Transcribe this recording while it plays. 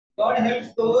God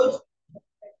helps those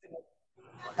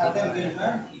other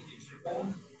pilgrims.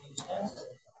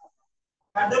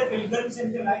 Other pilgrims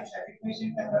in the life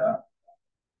satisfaction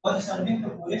was serving the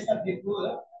poorest of the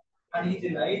poor, and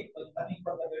his life was nothing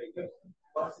but the dedication to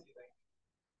God's divine.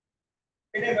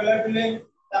 ଏଟେ ଗଲା ପିଲେ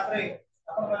ତାପରେ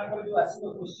ଆପଣ ମାନଙ୍କର ଯୋଉ ଆସିବ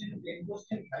question ten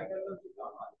question vital ଯୋଉ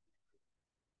ଆମ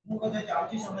ମୁଁ କଥା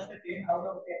ଚାହୁଁଛି ସମସ୍ତେ ଟେନ୍ ଆଉଟ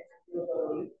ଅଫ୍ 10 କ୍ଲିୟର କର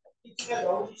ବୋଲି କିଛିଟା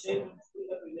ରହୁଛି ସେଇ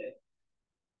ସ୍କୁଲର ପିଲେ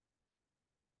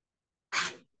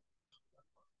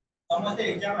ସମସ୍ତେ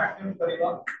ଏକ୍ଜାମ ଆଟେଣ୍ଡ କରିବ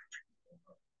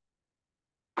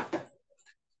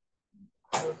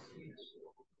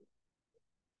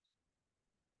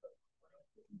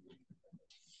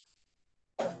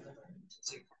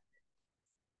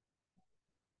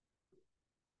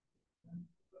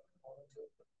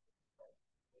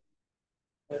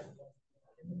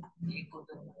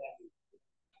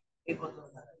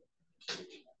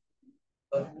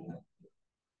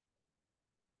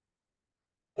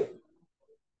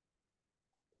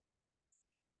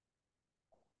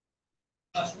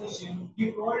First question,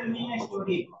 he told me a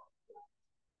story.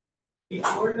 He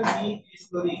told me a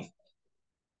story.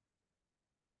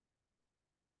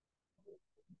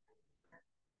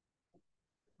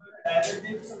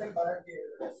 Diabetes of the current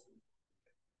year.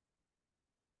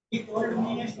 He told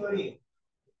me a story.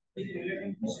 It is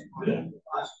relating to simple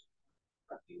past.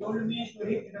 He told me a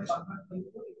story in a convert to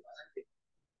present.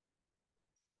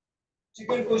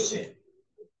 Second question.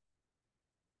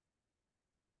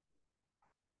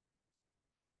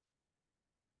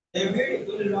 David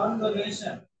will learn the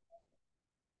lesson.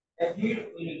 David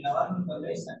will learn the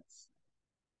lesson.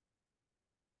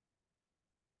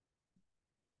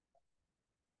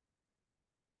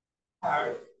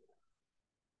 Third.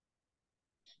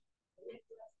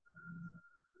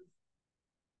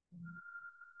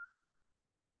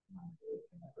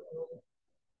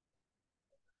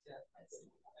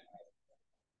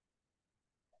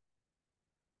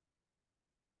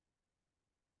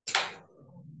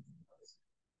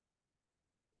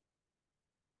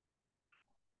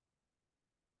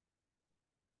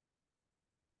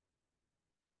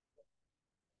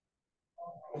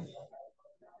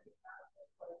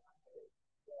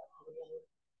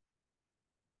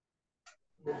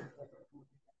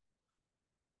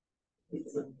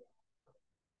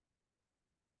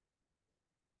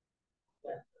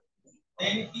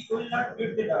 Then he will not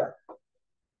beat the dog.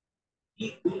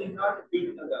 He will not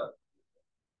beat the dog.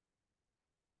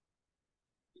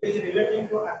 It is relating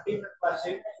to active and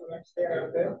passive. Students they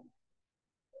are there.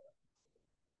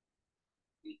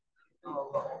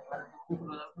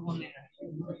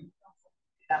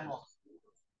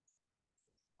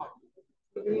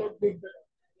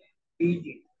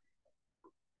 PG.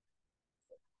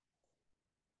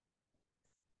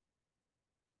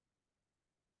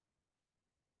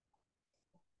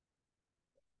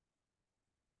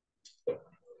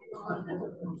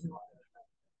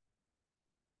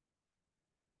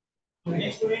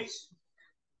 Next students,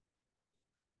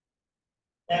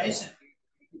 narration.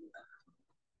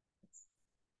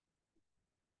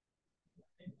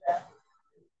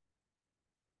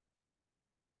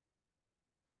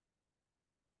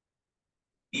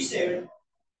 He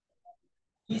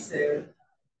said,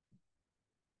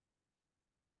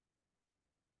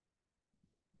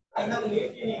 I have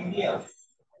lived in India.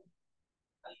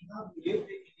 I have lived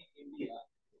in India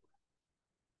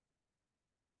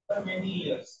for many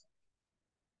years.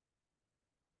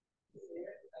 I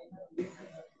have lived in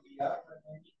India for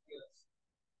many years.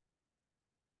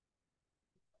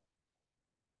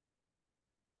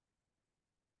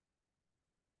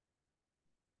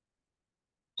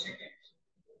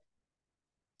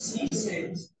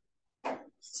 Second,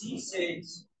 she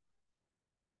says,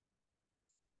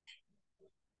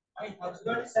 my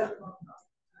husband shall come now.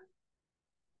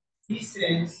 He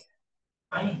says,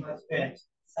 my husband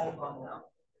shall come now.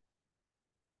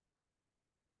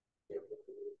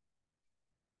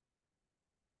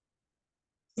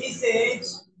 He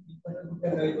says, my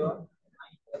husband.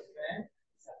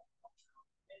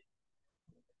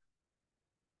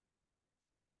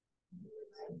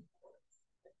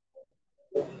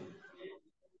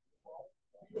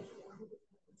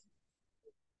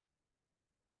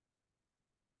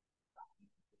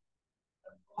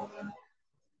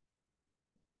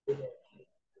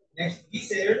 Next, he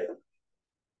said,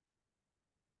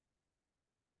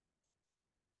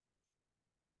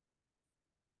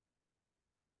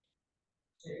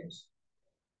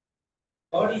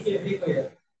 God is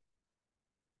everywhere.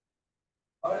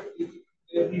 God is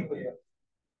everywhere.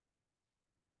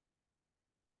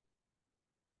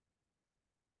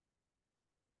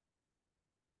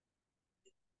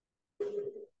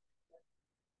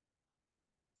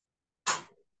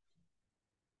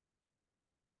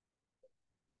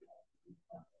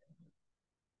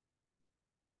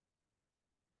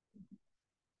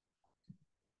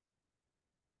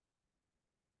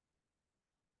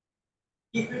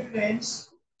 If it rains,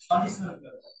 conditional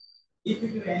clause. If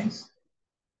it rains,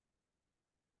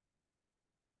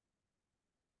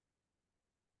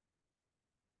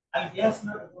 I dare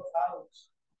not go out.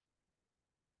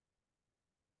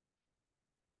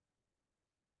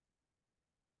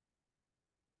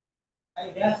 I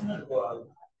dare not go out.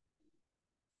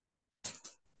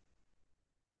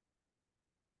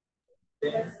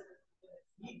 Then,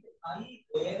 if I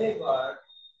wherever,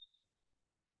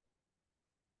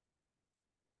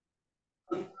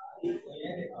 if I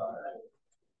wherever,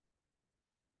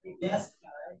 it just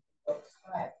like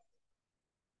outside.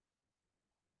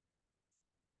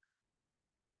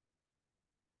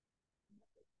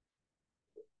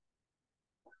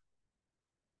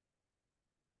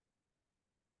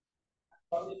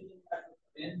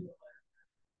 Then,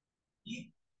 if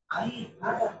I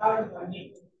had a hard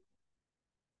money, if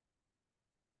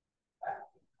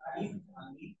I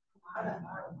had a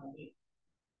hard money,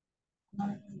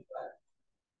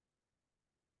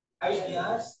 I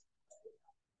just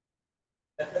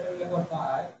that the way of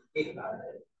God, take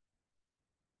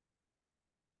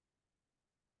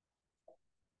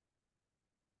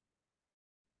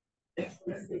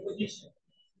next preposition.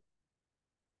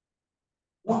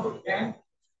 Don't can,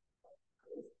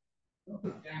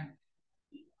 don't can,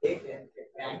 take them,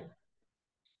 can.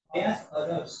 There's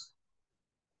others.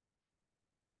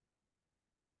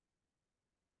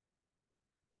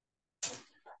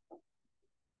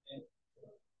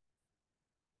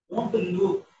 Don't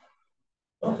look,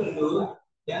 don't look,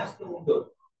 there's the window.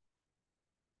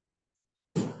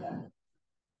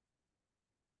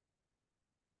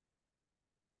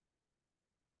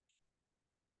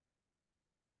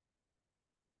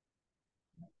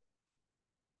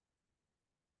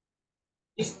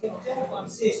 This picture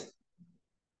consists,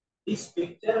 this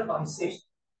picture consists,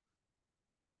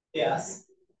 yes,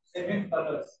 seven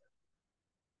colors.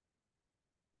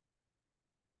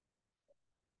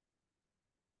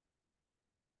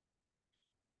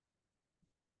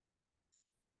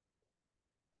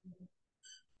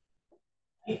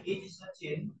 It is such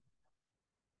an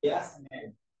yes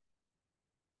man.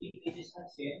 It is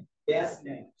such an yes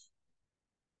man.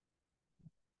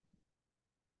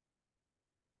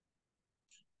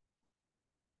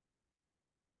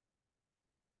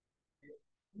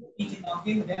 It is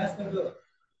knocking, there's the door.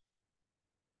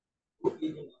 It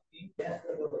is knocking, there's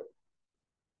the door.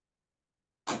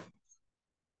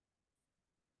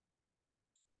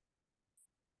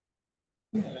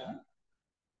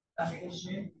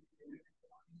 Translation,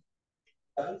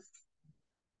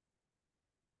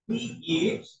 we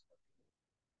eat,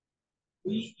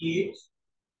 we eat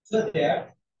so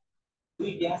that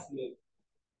we just live.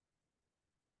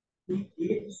 We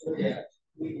eat so that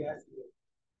we just live.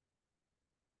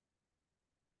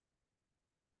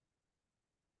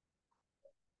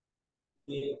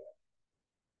 We,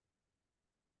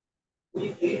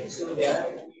 we eat so that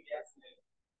we just live.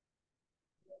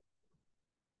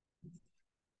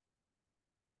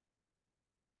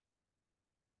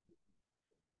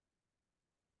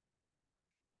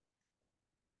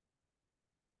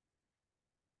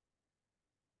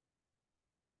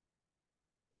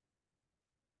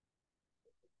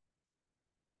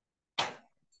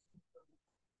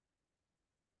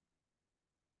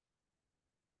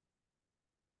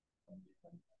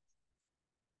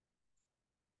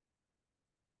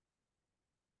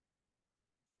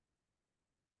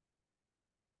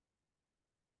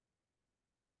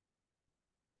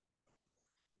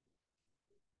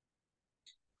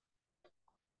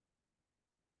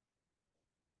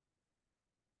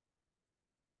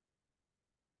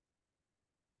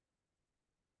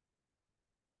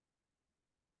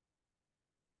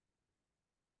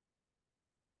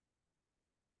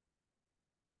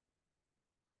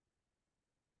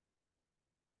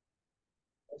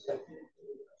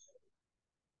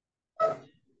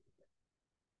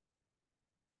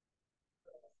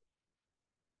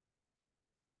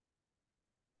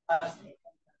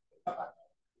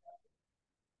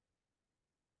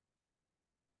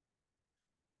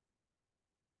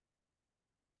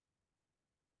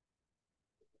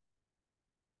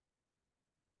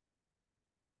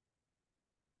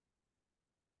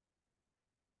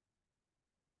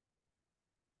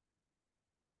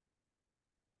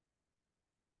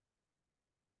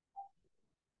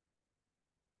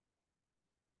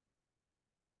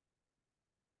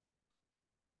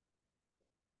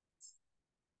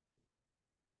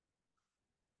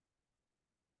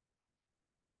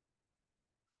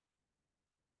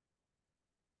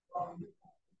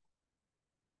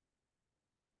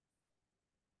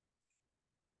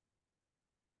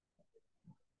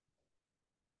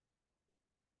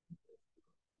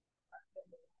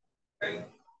 Right.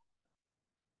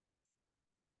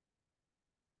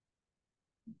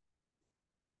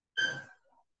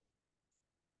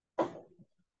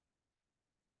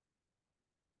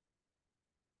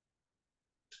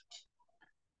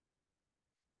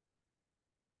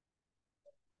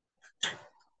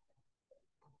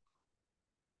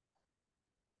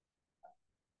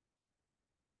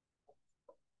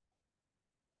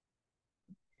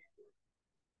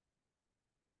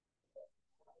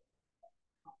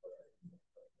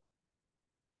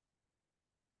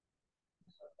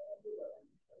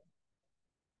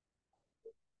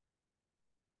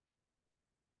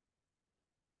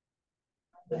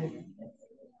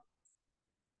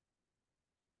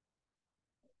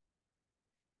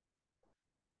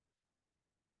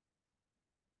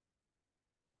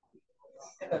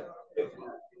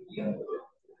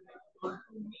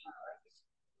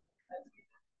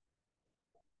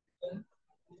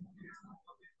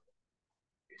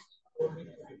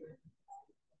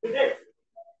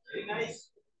 Very nice.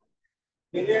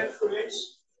 Brilliant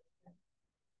students.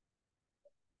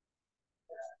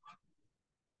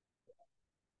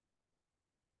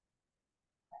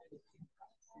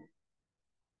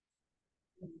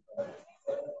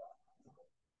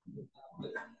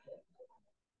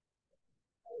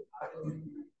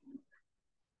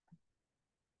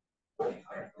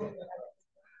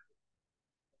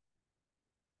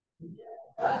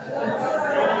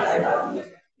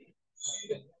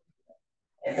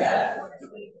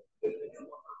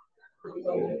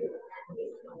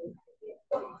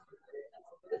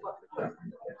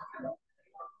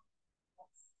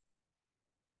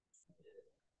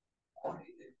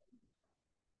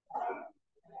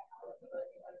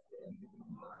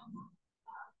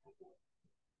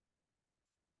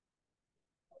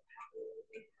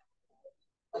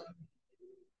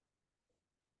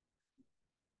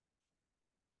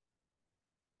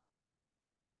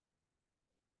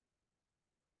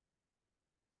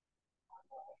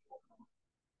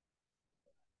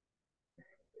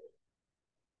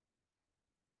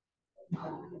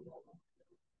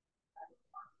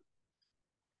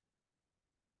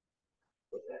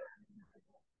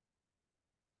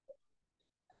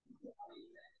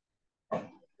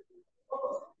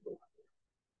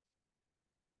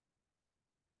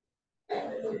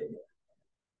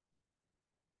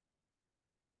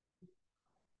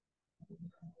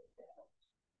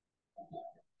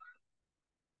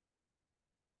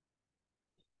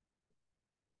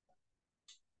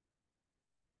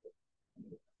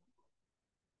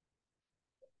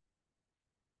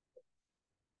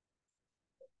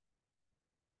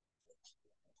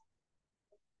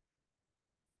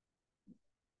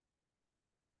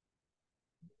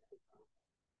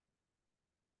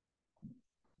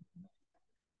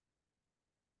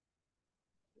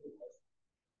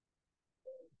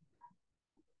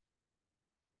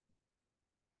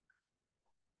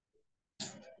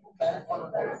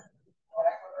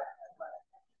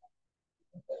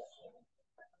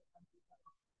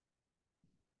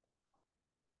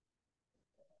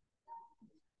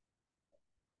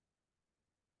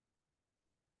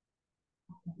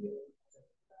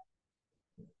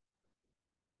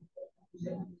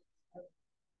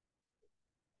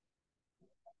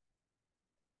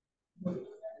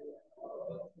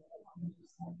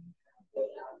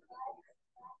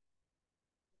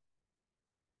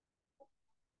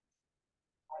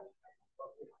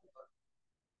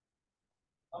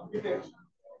 Completed.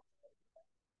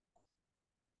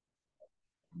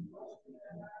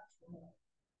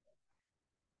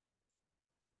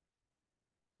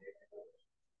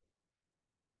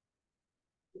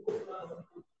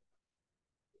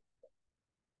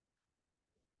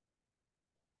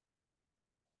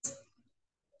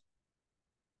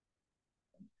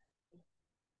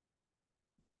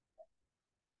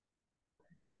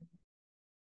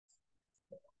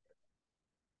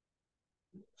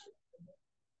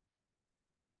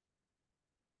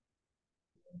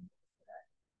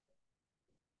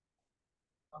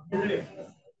 Completed.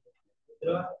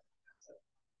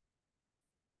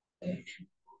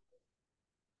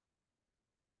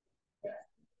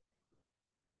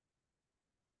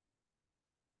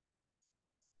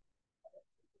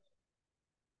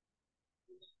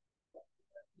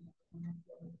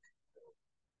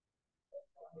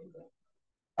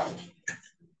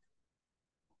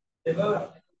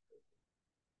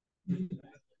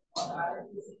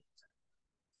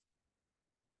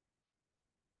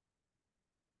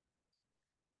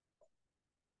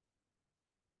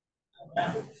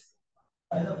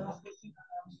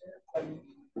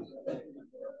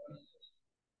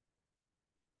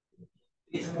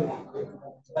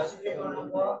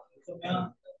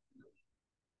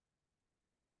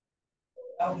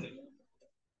 down.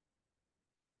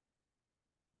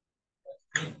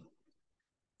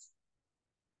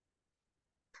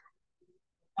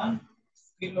 One,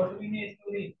 we eliminate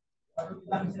story. What will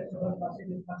become such a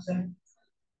possible function?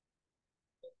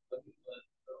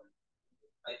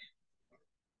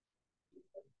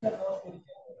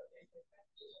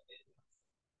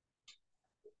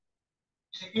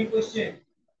 Second question.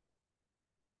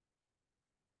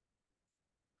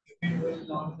 David will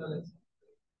learn the lesson.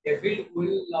 David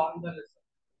will learn the lesson.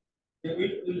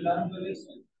 David will learn the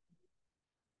lesson.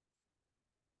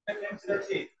 Let's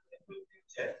say,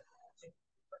 future.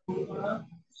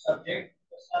 Subject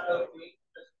plus R B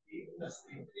plus B plus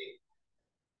B3.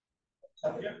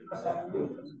 Subject plus R B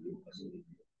plus B plus B3.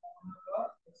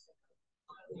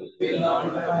 Will learn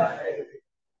by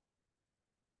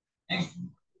next.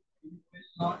 We will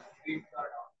not read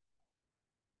that out.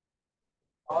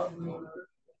 Or we will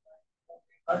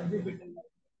not be written.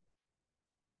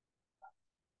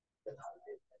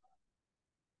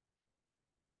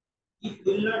 It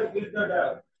will not beat the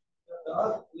dog. The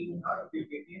dog will not be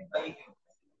beaten by him.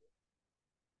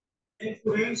 In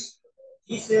students,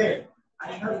 he said,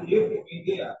 I have lived in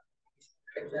India.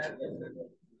 I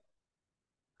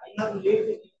have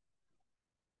lived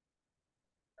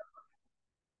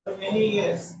for many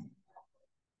years.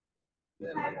 He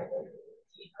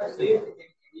has lived in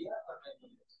India for many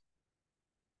years.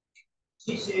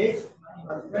 She says, my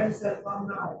husband shall come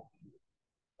now.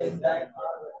 Is that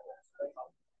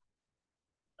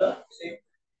the same?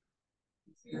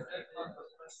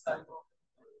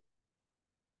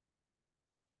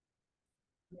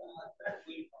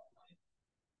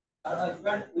 Our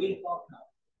husband will come now.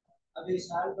 अभी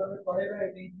साल तो में पढ़ेगा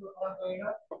एक दिन तो कौन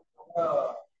कहेगा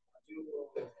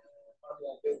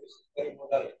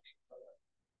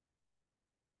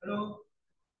hello,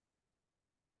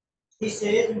 he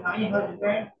says my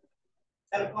husband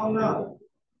shall come now.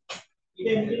 It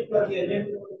is for the agent.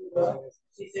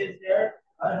 She says that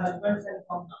her husband shall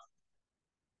come now.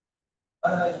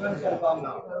 Her husband shall come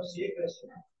now. See question.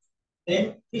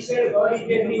 Then he said God is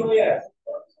everywhere.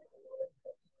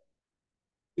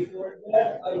 He told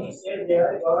that he said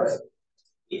that God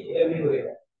is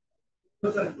everywhere.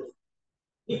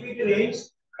 If it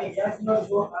rains, I just not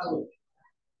go out.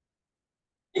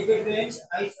 If it rains,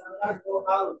 I shall not go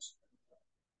out.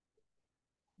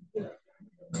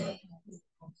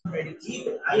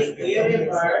 If I hear a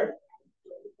bird,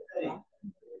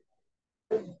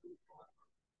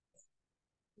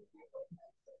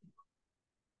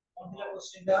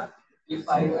 if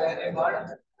I wear a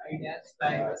bird, I dance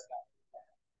by the sky.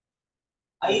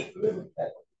 I would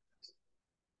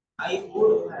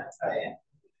try.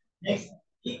 Next,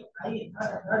 if I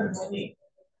had money,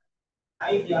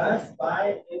 I just buy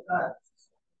a car.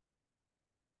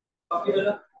 Okay,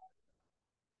 brother?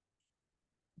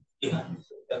 If I had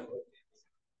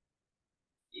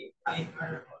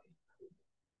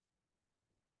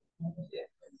money,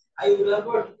 I would have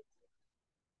got.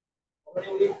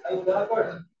 I would have got.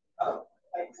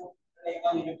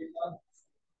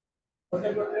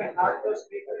 Hard to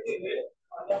speak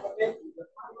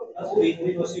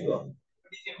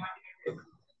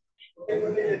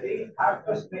hard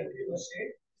plus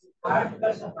hard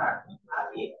plus hard.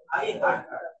 I hard.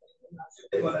 Plus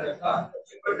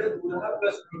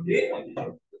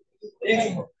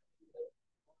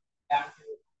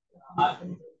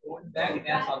don't bank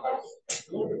dance on others.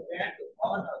 Don't bank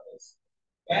on others.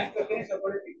 Bank करके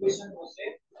support equation हो से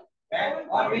bank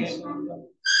on means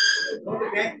don't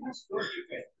bank means don't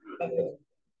depend.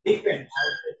 Depend.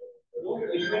 Don't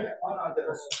depend on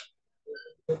others.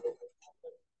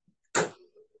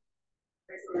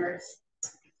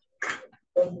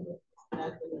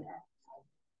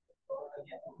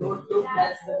 Don't look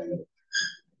at the window.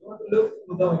 Don't look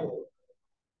to the window.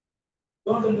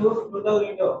 Don't look to the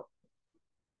window.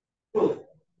 Two.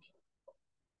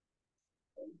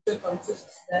 The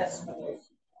consists as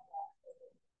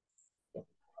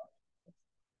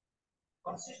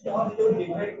consist of two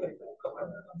divide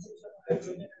consist of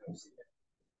hydrogen and oxygen.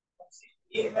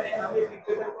 एक मैंने हमें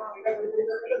picture को अलग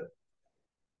करके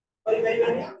और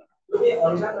very तो ये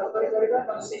अलग नंबर करेगा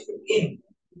consist in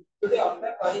तो ये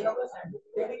अलग करेगा तो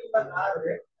साइंटिफिकली की बात आ रही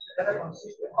है सेटा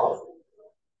consist of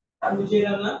अब मुझे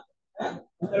ना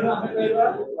चलो हमें कहेगा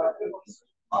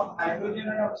of hydrogen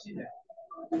and oxygen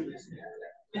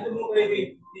ये तो वो कहेगी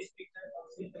this picture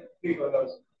consists of three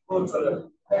colors four colors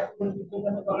उन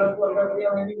पिक्चर में कलर को अलग किया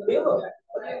मैंने करेगा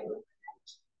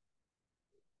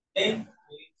then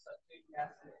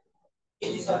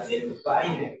it is subject by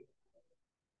है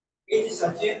it is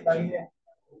subject by है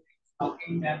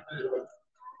talking method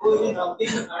कोई भी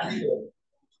talking आने दो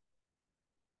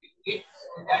It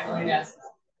that we ask.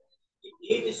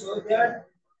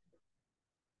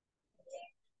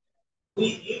 We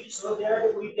eat so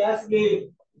that we just live.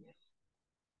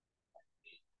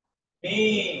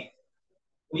 Me.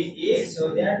 We eat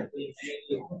so that we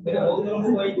live. Pero otro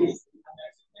no puede ir.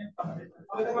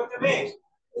 ¿Cómo te cortas bien?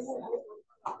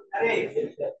 अरे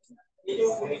ये जो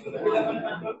पूरी सुविधा बन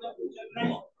कंट्रोल का फ्यूचर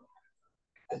नहीं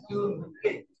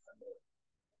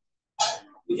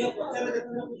मुझे पता लगा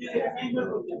तुमने मुझे नहीं कर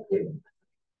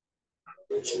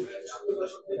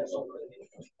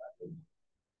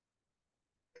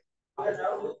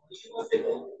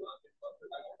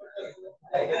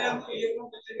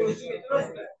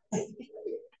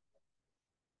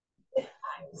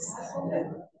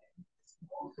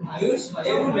आयुष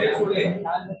ये लेट छोड़े